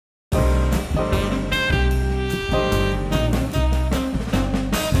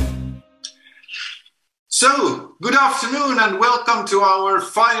So, good afternoon and welcome to our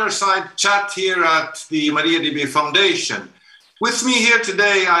Fireside Chat here at the MariaDB Foundation. With me here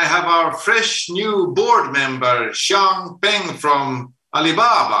today, I have our fresh new board member, Xiang Peng from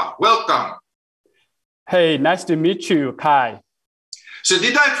Alibaba. Welcome. Hey, nice to meet you, Kai. So,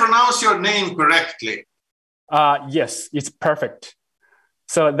 did I pronounce your name correctly? Yes, it's perfect.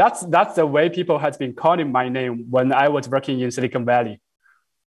 So that's the way people have been calling my name when I was working in Silicon Valley.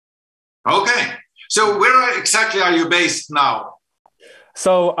 Okay. So where exactly are you based now?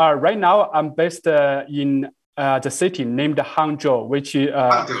 So right now I'm based in the city named Hangzhou, which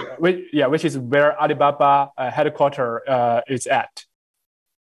is where Alibaba headquarters is at.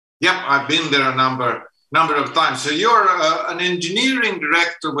 Yep, I've been there a number of times. So you're an engineering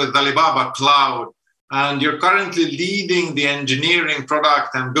director with Alibaba Cloud, and you're currently leading the engineering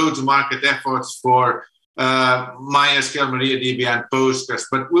product and go-to-market efforts for MySQL, MariaDB, and Postgres.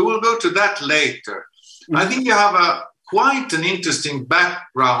 But we will go to that later. Mm-hmm. I think you have quite an interesting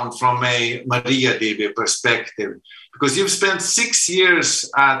background from a MariaDB perspective, because you've spent 6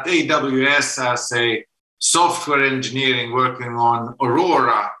 years at AWS as a software engineering working on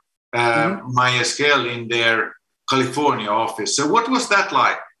Aurora, MySQL in their California office. So what was that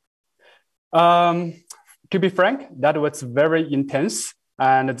like? To be frank, that was very intense.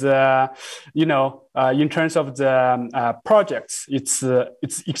 And in terms of the projects, it's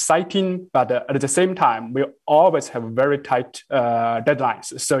exciting, but at the same time, we always have very tight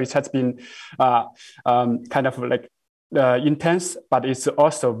deadlines. So it has been kind of like intense, but it's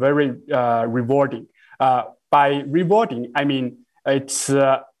also very rewarding. By rewarding, I mean it's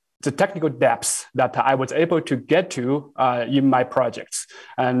the technical depths that I was able to get to in my projects,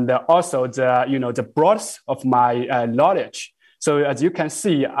 and also the breadth of my knowledge. So as you can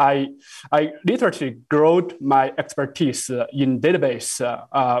see, I literally growed my expertise in database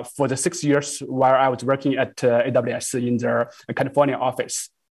for the 6 years while I was working at AWS in their California office.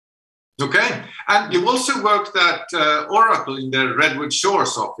 Okay, and you also worked at Oracle in the Redwood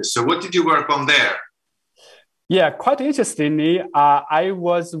Shores office. So what did you work on there? Yeah, quite interestingly, I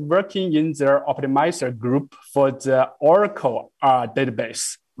was working in their optimizer group for the Oracle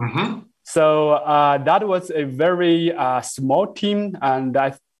database. Mm-hmm. So that was a very small team, and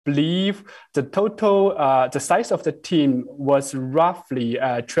I believe the total, the size of the team was roughly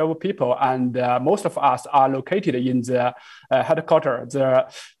 12 people, and most of us are located in the headquarters,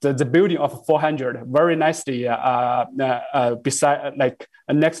 the building of 400, very nicely beside, like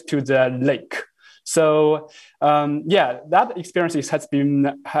next to the lake. So that experience has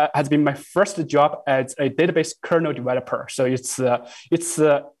been my first job as a database kernel developer. So it's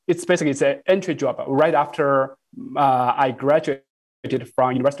basically an entry job right after I graduated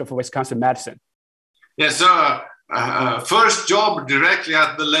from University of Wisconsin-Madison. Yeah, so first job directly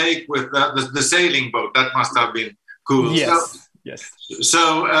at the lake with the sailing boat. That must have been cool. Yes. Yes.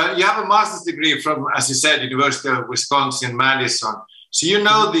 So you have a master's degree from, as you said, University of Wisconsin-Madison. So you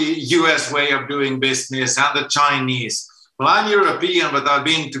know the US way of doing business and the Chinese. Well, I'm European, but I've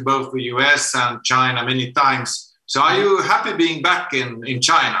been to both the US and China many times. So are you happy being back in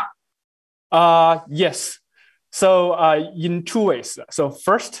China? Yes. So in two ways. So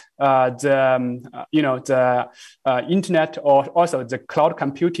first, the internet or also the cloud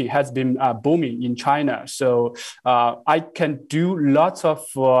computing has been booming in China. So I can do lots of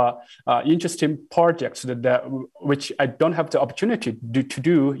interesting projects which I don't have the opportunity to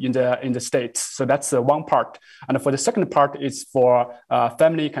do in the States. So that's one part. And for the second part, it's for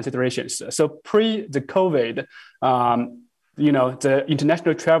family considerations. So pre the COVID, the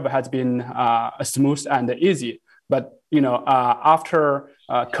international travel has been smooth and easy. But after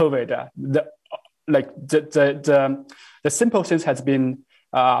COVID, the simple things has been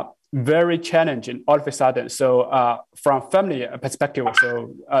very challenging all of a sudden. So from family perspective,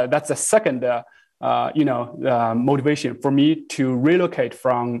 so that's the second motivation for me to relocate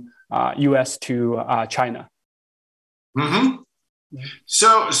from US to China. Mm-hmm.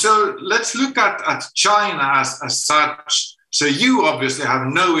 So let's look at China as such. So you obviously have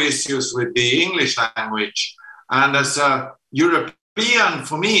no issues with the English language. And as a European,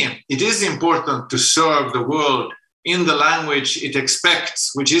 for me, it is important to serve the world in the language it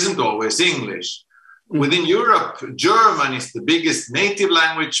expects, which isn't always English. Mm-hmm. Within Europe, German is the biggest native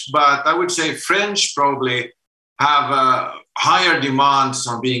language, but I would say French probably have higher demands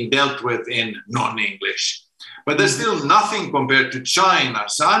on being dealt with in non-English. But there's still nothing compared to China.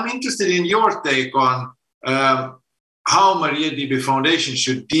 So I'm interested in your take on how MariaDB Foundation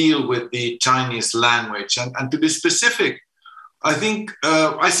should deal with the Chinese language. And to be specific, I think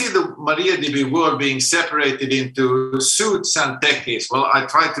I see the MariaDB world being separated into suits and techies. Well, I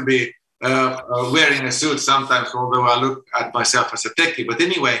try to be wearing a suit sometimes, although I look at myself as a techie. But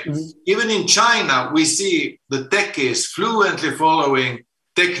anyway, even in China, we see the techies fluently following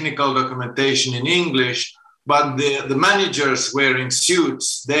technical documentation in English, but the managers wearing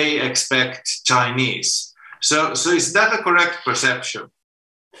suits, they expect Chinese. So is that a correct perception?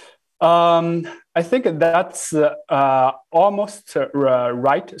 I think that's almost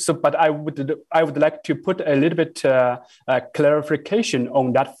right. So, but I would like to put a little bit clarification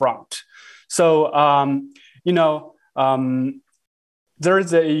on that front. So, there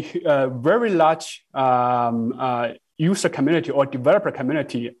is a very large user community or developer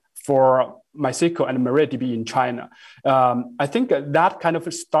community for MySQL and MariaDB in China. I think that kind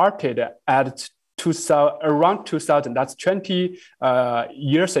of started at around 2000, that's 20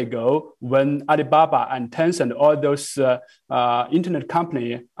 years ago, when Alibaba and Tencent, all those internet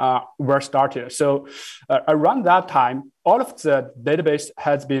companies were started. So around that time, all of the database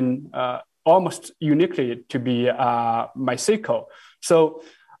has been almost uniquely to be MySQL. So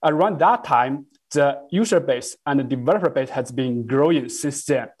around that time, the user base and the developer base has been growing since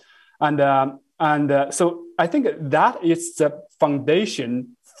then. So I think that is the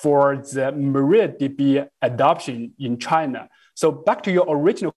foundation for the MariaDB adoption in China. So back to your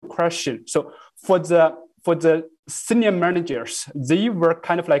original question. So for the senior managers, they were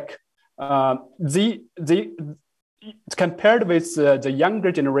kind of like they compared with the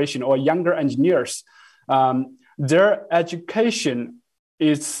younger generation or younger engineers, their education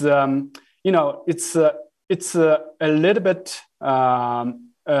is it's a little bit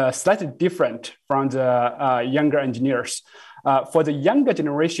slightly different from the younger engineers. For the younger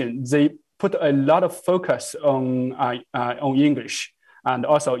generation, they put a lot of focus on English and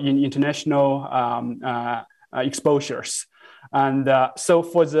also in international exposures. And so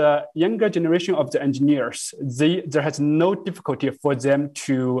for the younger generation of the engineers, there has no difficulty for them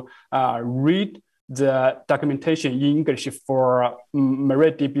to read the documentation in English for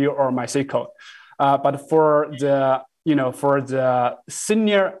MariaDB or MySQL. But for the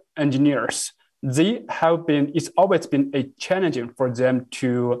senior engineers, it's always been a challenging for them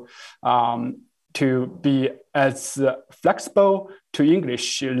to be as flexible to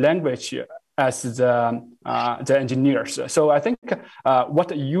English language as the engineers. So I think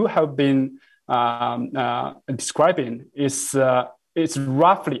what you have been describing is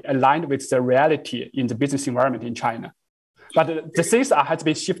roughly aligned with the reality in the business environment in China. But the things has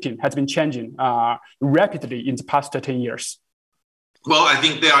been changing rapidly in the past 10 years. Well, I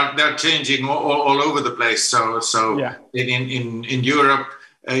think they're changing all over the place. So yeah. in Europe,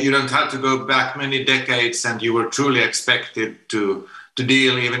 you don't have to go back many decades, and you were truly expected to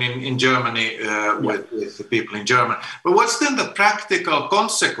deal even in Germany with the people in Germany. But what's then the practical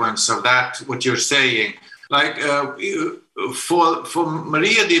consequence of that? What you're saying, like for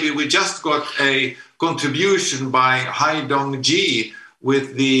MariaDB, we just got a contribution by Haidong Ji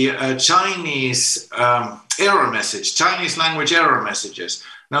with the Chinese Chinese language error messages.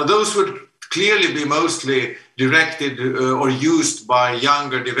 Now, those would clearly be mostly directed or used by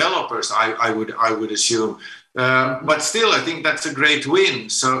younger developers, I would assume. But still, I think that's a great win.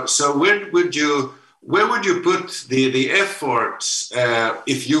 So where would you put the efforts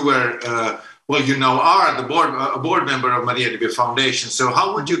if you were, are a board member of MariaDB Foundation? So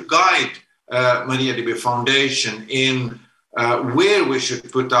how would you guide MariaDB Foundation in where we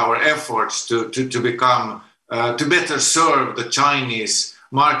should put our efforts to become to better serve the Chinese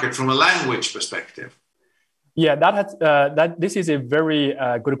market from a language perspective? Yeah, this is a very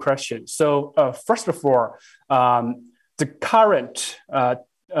good question. So first of all, the current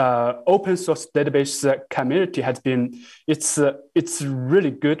open source database community it's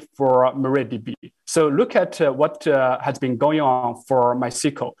really good for MariaDB. So look at what has been going on for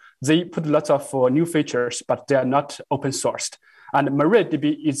MySQL. They put lots of new features, but they are not open sourced. And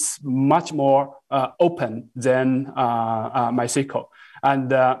MariaDB is much more open than MySQL.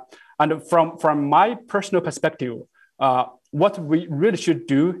 And from my personal perspective, what we really should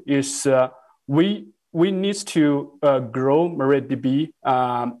do is we need to grow MariaDB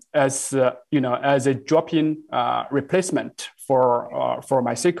as a drop-in replacement for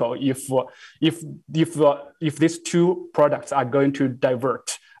MySQL if these two products are going to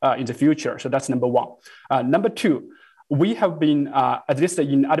divert in the future. So that's number one. Number two, we have been at least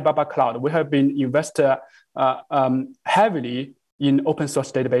in Alibaba Cloud, we have been invested heavily in open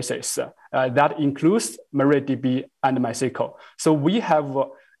source databases. That includes MariaDB and MySQL. So we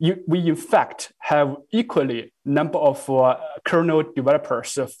in fact have equally number of kernel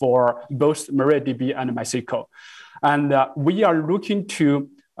developers for both MariaDB and MySQL. And we are looking to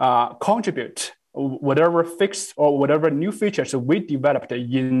contribute whatever fixed or whatever new features we developed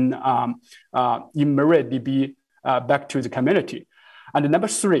in MariaDB back to the community. And number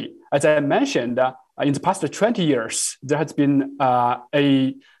three, as I mentioned, in the past 20 years, there has been a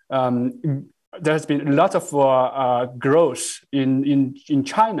lot of growth in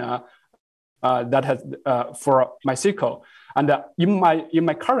China that has for MySQL. And in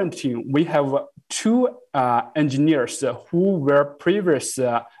my current team, we have two engineers who were previous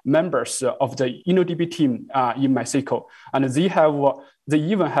members of the InnoDB team in MySQL, and they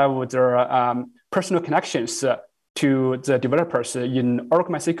even have their personal connections to the developers in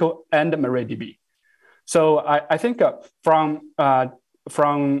Oracle MySQL and MariaDB. So I think from my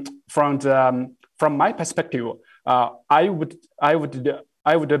perspective, I would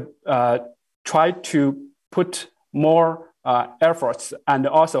try to put more efforts, and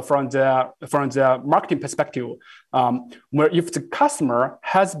also from the marketing perspective, where if the customer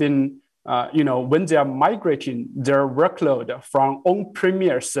has been when they are migrating their workload from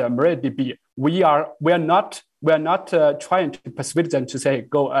on-premise MariaDB, we are not trying to persuade them to say,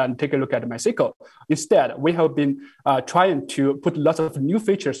 go and take a look at MySQL. Instead, we have been trying to put lots of new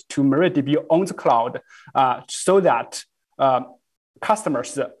features to MariaDB on the cloud, so that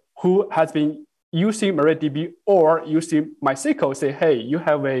customers who has been using MariaDB or using MySQL say, hey, you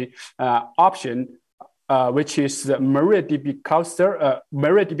have a option which is MariaDB Cloud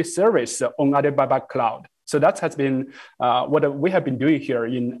MariaDB service on Alibaba Cloud. So that has been what we have been doing here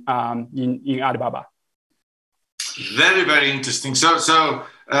in Alibaba. Very, very interesting. So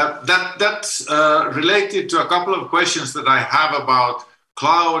that's related to a couple of questions that I have about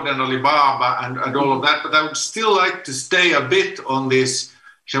cloud and Alibaba and all of that. But I would still like to stay a bit on this,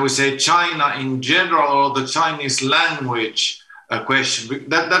 shall we say, China in general, or the Chinese language question.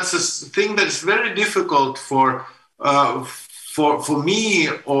 That's a thing that is very difficult for me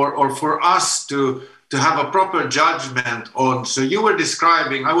or for us to have a proper judgment on. So you were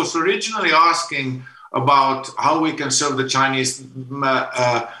describing, I was originally asking about how we can serve the Chinese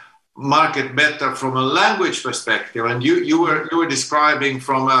market better from a language perspective, and you were describing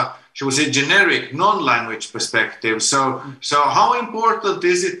from a, shall we say, generic non-language perspective. So how important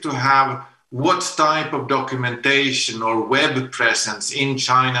is it to have what type of documentation or web presence in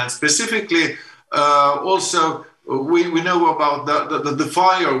China? And specifically, also, we know about the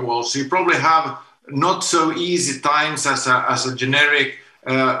firewall. So you probably have not so easy times as a generic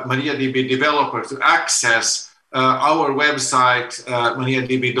MariaDB developer to access our website,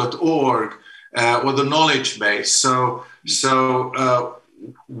 mariadb.org, or the knowledge base. So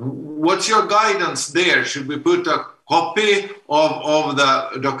what's your guidance there? Should we put a copy of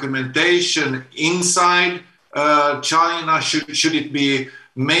the documentation inside China? Should it be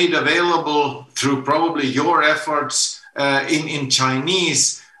made available through probably your efforts in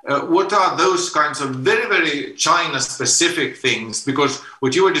Chinese? What are those kinds of very, very China-specific things? Because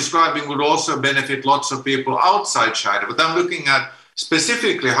what you were describing would also benefit lots of people outside China. But I'm looking at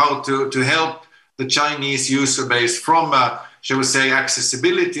specifically how to help the Chinese user base from a, shall we say,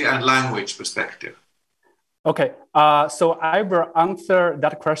 accessibility and language perspective. Okay, so I will answer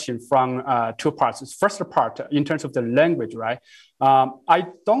that question from two parts. First part, in terms of the language, right? I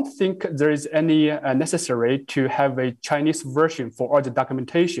don't think there is any necessary to have a Chinese version for all the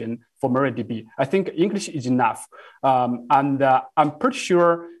documentation for MariaDB. I think English is enough. And I'm pretty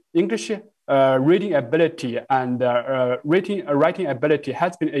sure English reading ability and writing ability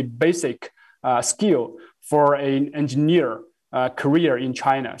has been a basic skill for an engineer career in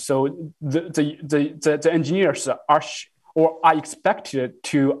China. So the engineers are expected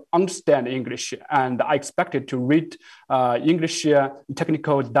to understand English, and are expected to read English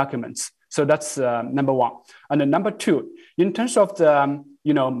technical documents. So that's number one. And then number two, in terms of the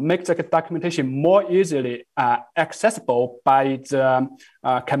make the documentation more easily accessible by the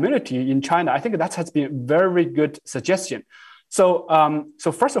community in China, I think that has been a very good suggestion. So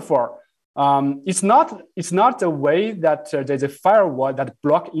first of all, it's not the way that there's a firewall that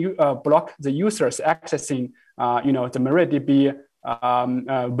block the users accessing the MariaDB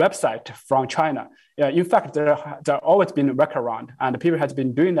website from China. In fact, there always been a workaround, and people has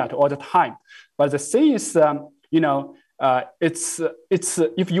been doing that all the time. But the thing is, it's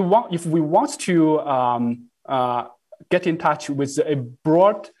if we want to get in touch with a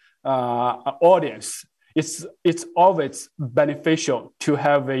broad audience, it's always beneficial to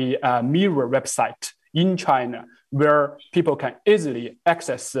have a mirror website in China where people can easily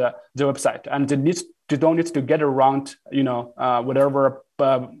access the website, and they don't need to get around whatever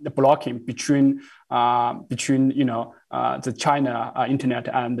blocking between the China internet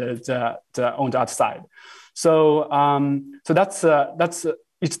and the on the other side. So that's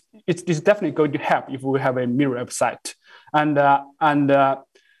it's definitely going to help if we have a mirror website, and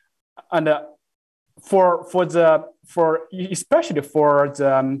especially for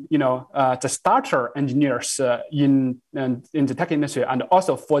the the starter engineers in the tech industry, and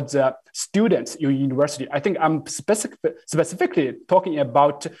also for the students in university. I think I'm specifically talking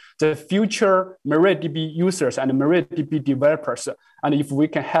about the future MariaDB users and MariaDB developers. And if we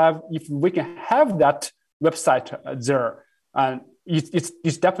can have that website there, and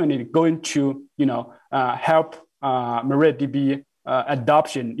it's definitely going to help MariaDB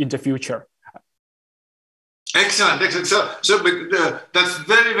adoption in the future. Excellent. That's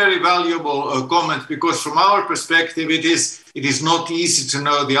very, very valuable comment, because from our perspective, it is not easy to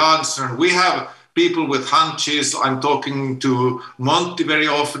know the answer. And we have people with hunches. I'm talking to Monty very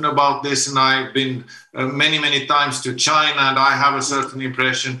often about this, and I've been many times to China, and I have a certain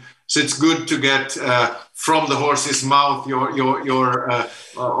impression. So it's good to get from the horse's mouth your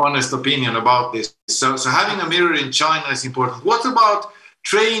honest opinion about this. So having a mirror in China is important. What about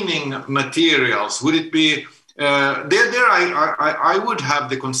training materials? Would it be I would have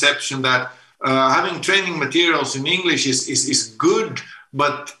the conception that having training materials in English is good,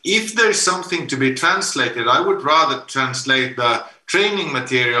 but if there's something to be translated, I would rather translate the training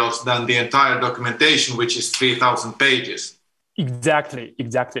materials than the entire documentation, which is 3,000 pages. Exactly.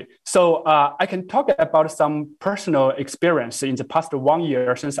 So I can talk about some personal experience in the past 1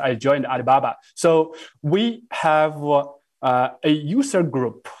 year since I joined Alibaba. So we have a user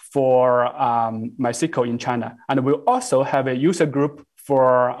group for MySQL in China, and we also have a user group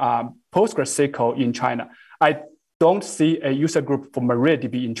for PostgreSQL in China. I don't see a user group for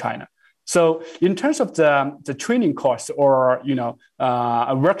MariaDB in China. So in terms of the training course or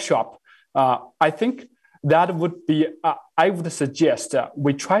a workshop, I think that would be I would suggest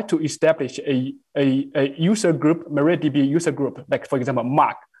we try to establish a user group, MariaDB user group, like for example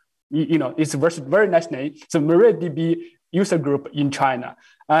Mark. It's a very nice name. So MariaDB user group in China,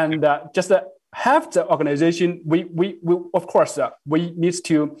 and just have the organization. We of course we need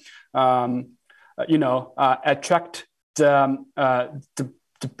to attract the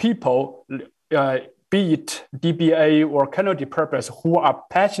people, be it DBA or kernel developers who are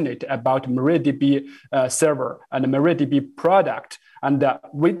passionate about MariaDB server and MariaDB product, and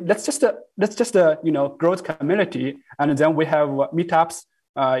let's just grow the community, and then we have meetups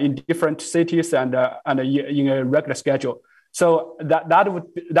in different cities and in a regular schedule. So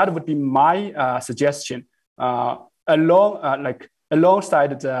that would be my suggestion, alongside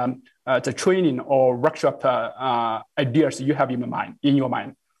the training or workshop ideas you have in your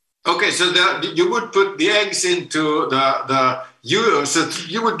mind. Okay, so you would put the eggs into so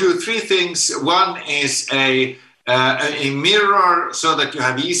you would do three things. One is a mirror so that you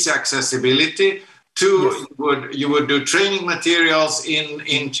have easy accessibility. Two, yes. you would do training materials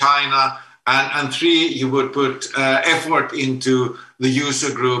in China, and three, you would put effort into the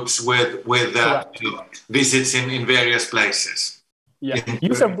user groups with visits in various places. Yeah,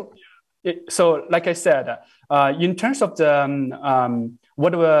 so like I said, in terms of the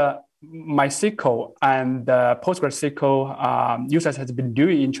what MySQL and PostgreSQL users has been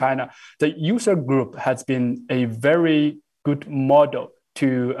doing in China, the user group has been a very good model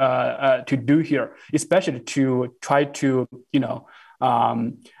to do here, especially to try to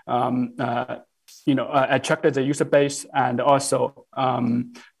attract the user base, and also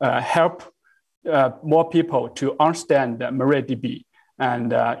help more people to understand MariaDB,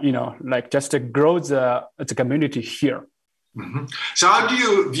 and just to grow the community here. Mm-hmm. So how do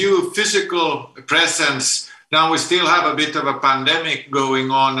you view physical presence? Now we still have a bit of a pandemic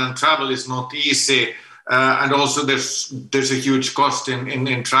going on, and travel is not easy. And also there's a huge cost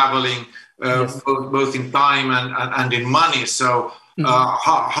in traveling, yes. both in time and in money. So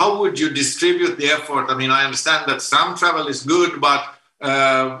how would you distribute the effort? I mean, I understand that some travel is good, but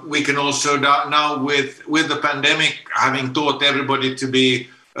we can also now with the pandemic, having taught everybody to be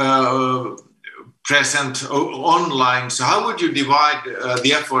present online. So how would you divide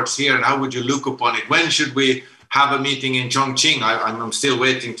the efforts here, and how would you look upon it? When should we have a meeting in Chongqing? I'm still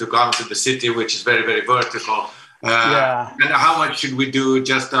waiting to come to the city, which is very, very vertical. And how much should we do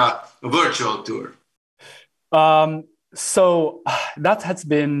just a virtual tour? So that has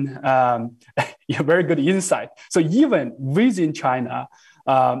been a very good insight. So even within China,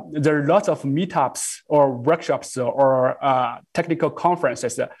 there are lots of meetups or workshops or technical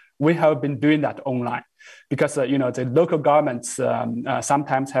conferences. We have been doing that online, because the local governments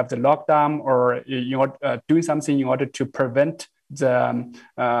sometimes have the lockdown or doing something in order to prevent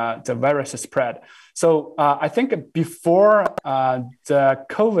the virus spread. So I think before the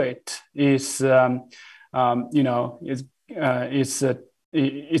COVID is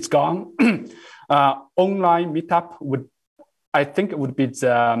it's gone. Online meetup would be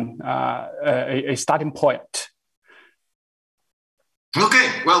a starting point.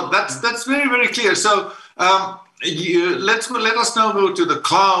 Okay, well, that's very, very clear. So let us now go to the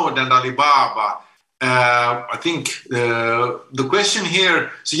cloud and Alibaba. I think the question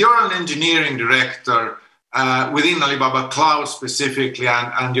here, so you're an engineering director within Alibaba Cloud specifically,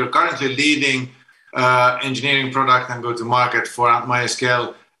 and you're currently leading engineering product and go-to-market for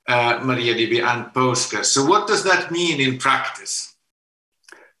MySQL, MariaDB, and Postgres. So what does that mean in practice?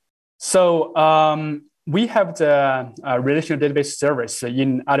 So we have the relational database service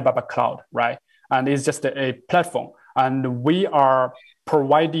in Alibaba Cloud, right? And it's just a platform. And we are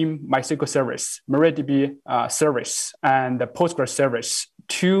providing MySQL service, MariaDB service, and the Postgres service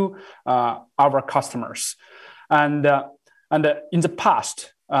to our customers. And in the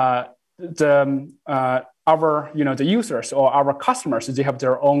past, the users or our customers, they have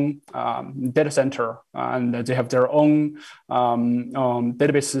their own data center, and they have their own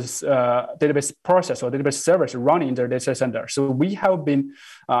database process or database service running in their data center. So we have been,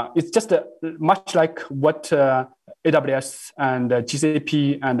 it's just much like what AWS and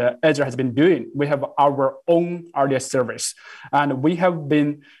GCP and Azure has been doing. We have our own RDS service, and we have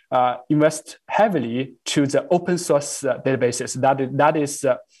been invest heavily to the open source databases. That is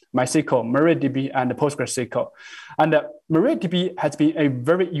MySQL, MariaDB, and PostgreSQL. And MariaDB has been a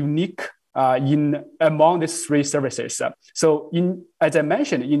very unique among these three services. So as I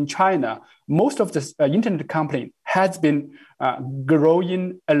mentioned, in China, most of the internet company has been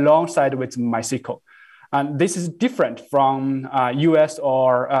growing alongside with MySQL. And this is different from US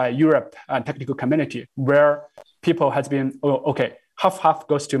or Europe technical community, where people has been, half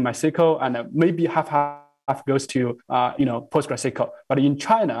goes to MySQL and maybe half goes to PostgreSQL. But in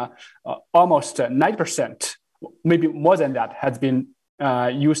China, almost 90%, maybe more than that, has been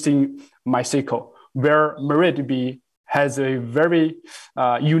using MySQL, where MariaDB has a very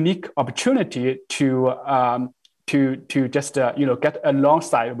unique opportunity to just get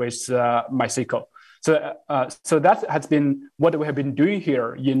alongside with MySQL. So that has been what we have been doing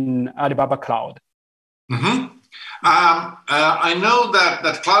here in Alibaba Cloud. Mm-hmm. I know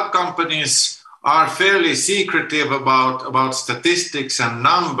that cloud companies are fairly secretive about statistics and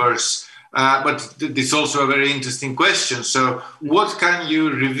numbers, but it's also a very interesting question. So what can you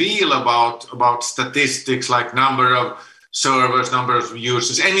reveal about statistics, like number of servers, number of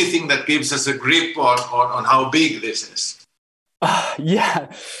users, anything that gives us a grip on how big this is?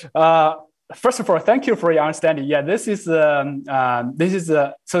 First of all, thank you for your understanding. Yeah, this is so.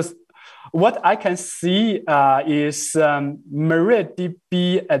 What I can see is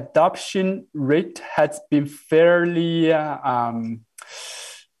MariaDB adoption rate has been fairly, let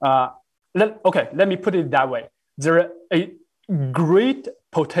me put it that way. There is a great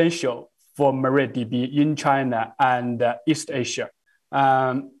potential for MariaDB in China and East Asia.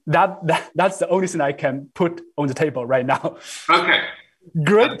 That's the only thing I can put on the table right now. Okay.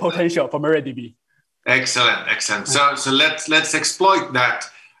 Great potential for MariaDB. Excellent. So let's exploit that.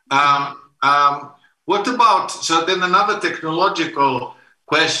 What about, so then another technological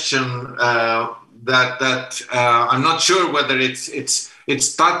question that I'm not sure whether it's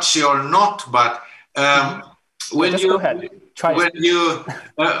touchy or not, but when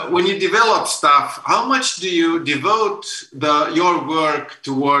you develop stuff, how much do you devote your work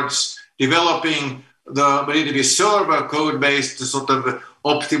towards developing the MariaDB server code base to sort of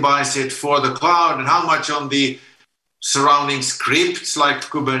optimize it for the cloud, and how much on the surrounding scripts like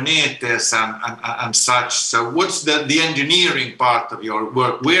Kubernetes and such? So what's the engineering part of your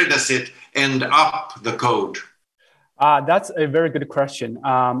work? Where does it end up, the code? That's a very good question.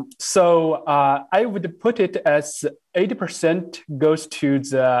 So I would put it as 80% goes to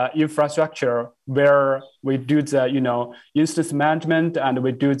the infrastructure, where we do the instance management, and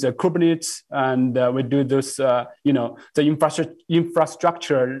we do the Kubernetes, and we do those the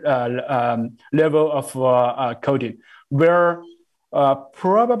infrastructure level of coding, where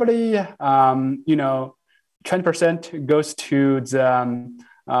probably 20% goes to the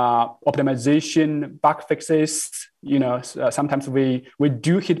optimization, bug fixes. Sometimes we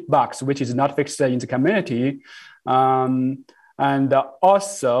do hit bugs which is not fixed in the community, and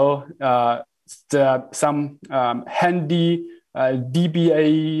also some handy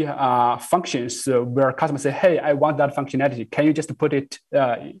DBA functions where customers say, hey, I want that functionality. Can you just put it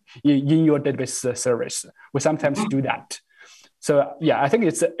in your database service? We sometimes do that. So yeah, I think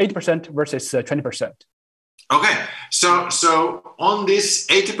it's 80% versus 20%. Okay, so on this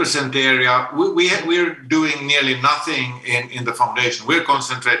 80% area, we're doing nearly nothing in the foundation. We're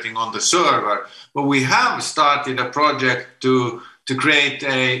concentrating on the server, but we have started a project to to create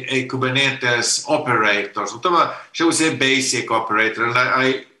a Kubernetes operator, sort of a, shall we say, basic operator. And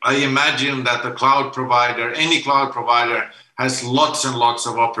I imagine that the cloud provider, any cloud provider, has lots and lots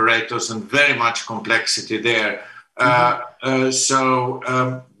of operators and very much complexity there.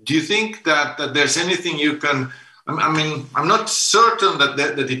 Do you think that there's anything you can, I mean, I'm not certain that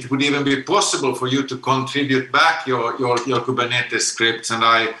it would even be possible for you to contribute back your Kubernetes scripts, and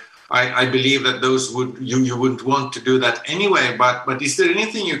I believe that those you wouldn't want to do that anyway. But is there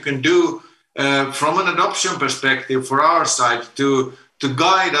anything you can do from an adoption perspective for our side to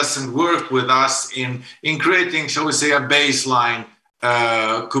guide us and work with us in creating, shall we say, a baseline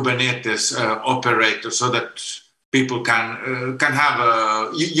Kubernetes operator, so that people can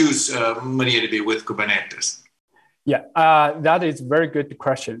have use MariaDB with Kubernetes? Yeah, that is a very good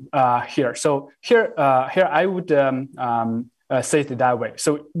question here. So here I would say it that way.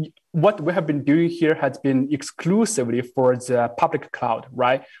 So what we have been doing here has been exclusively for the public cloud,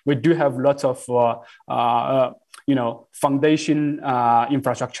 right? We do have lots of foundation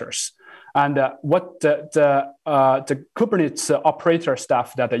infrastructures. And what the Kubernetes operator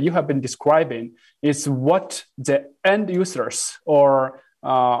stuff that you have been describing is what the end users or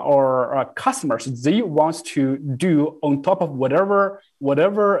customers, they want to do on top of whatever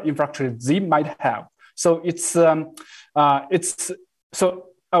infrastructure they might have. So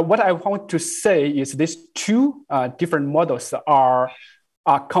what I want to say is these two different models are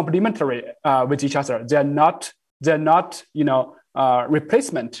complementary with each other. They're not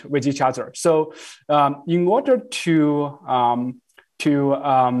replacement with each other. So in order to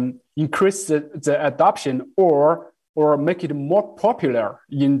increase the adoption or make it more popular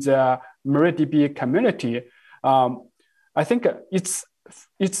in the MariaDB community, I think it's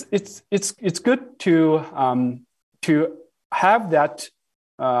good to have that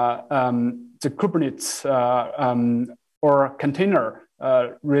the Kubernetes or container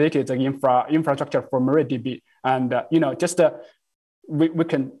related infrastructure for MariaDB, and we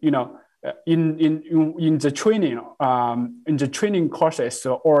can in the training courses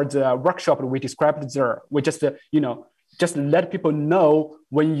or the workshop we described there, we just let people know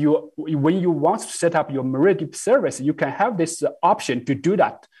when you want to set up your MariaDB service, you can have this option to do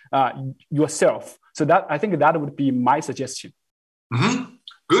that yourself. So that I think that would be my suggestion. Mm-hmm.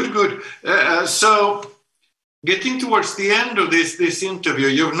 Good. So getting towards the end of this interview,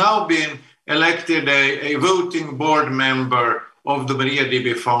 you've now been elected a voting board member of the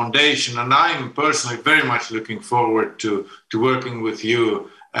MariaDB Foundation, and I'm personally very much looking forward to working with you.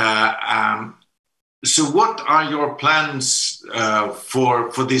 So what are your plans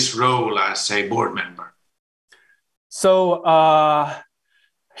for this role as a board member? So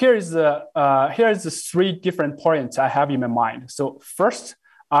here's the three different points I have in my mind. So first,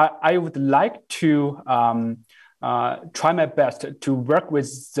 I would like to try my best to work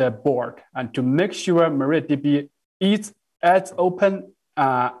with the board and to make sure MariaDB is as open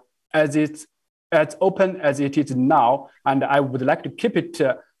as it is now, and I would like to keep it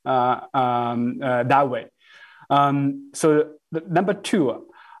that way. So number two,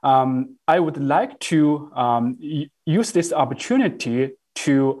 I would like to use this opportunity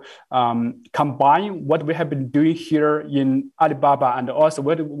to combine what we have been doing here in Alibaba and also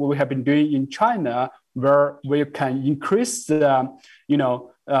what we have been doing in China, where we can increase the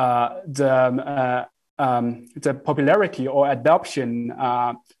popularity or adoption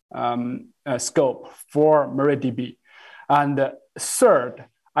scope for MariaDB. And third,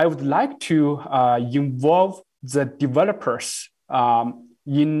 I would like to involve the developers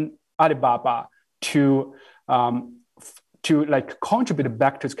in Alibaba to contribute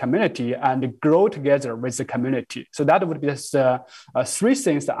back to the community and grow together with the community. So that would be the three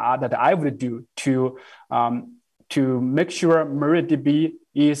things that I would do to make sure MariaDB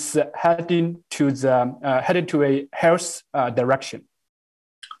is heading to a health direction.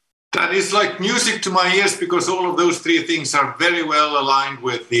 That is like music to my ears, because all of those three things are very well aligned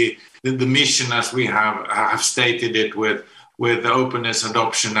with the mission as we have stated it, with openness,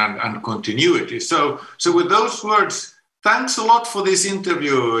 adoption, and continuity. So with those words, thanks a lot for this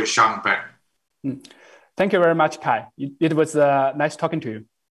interview, Xiang Peng. Thank you very much, Kai. It was nice talking to you.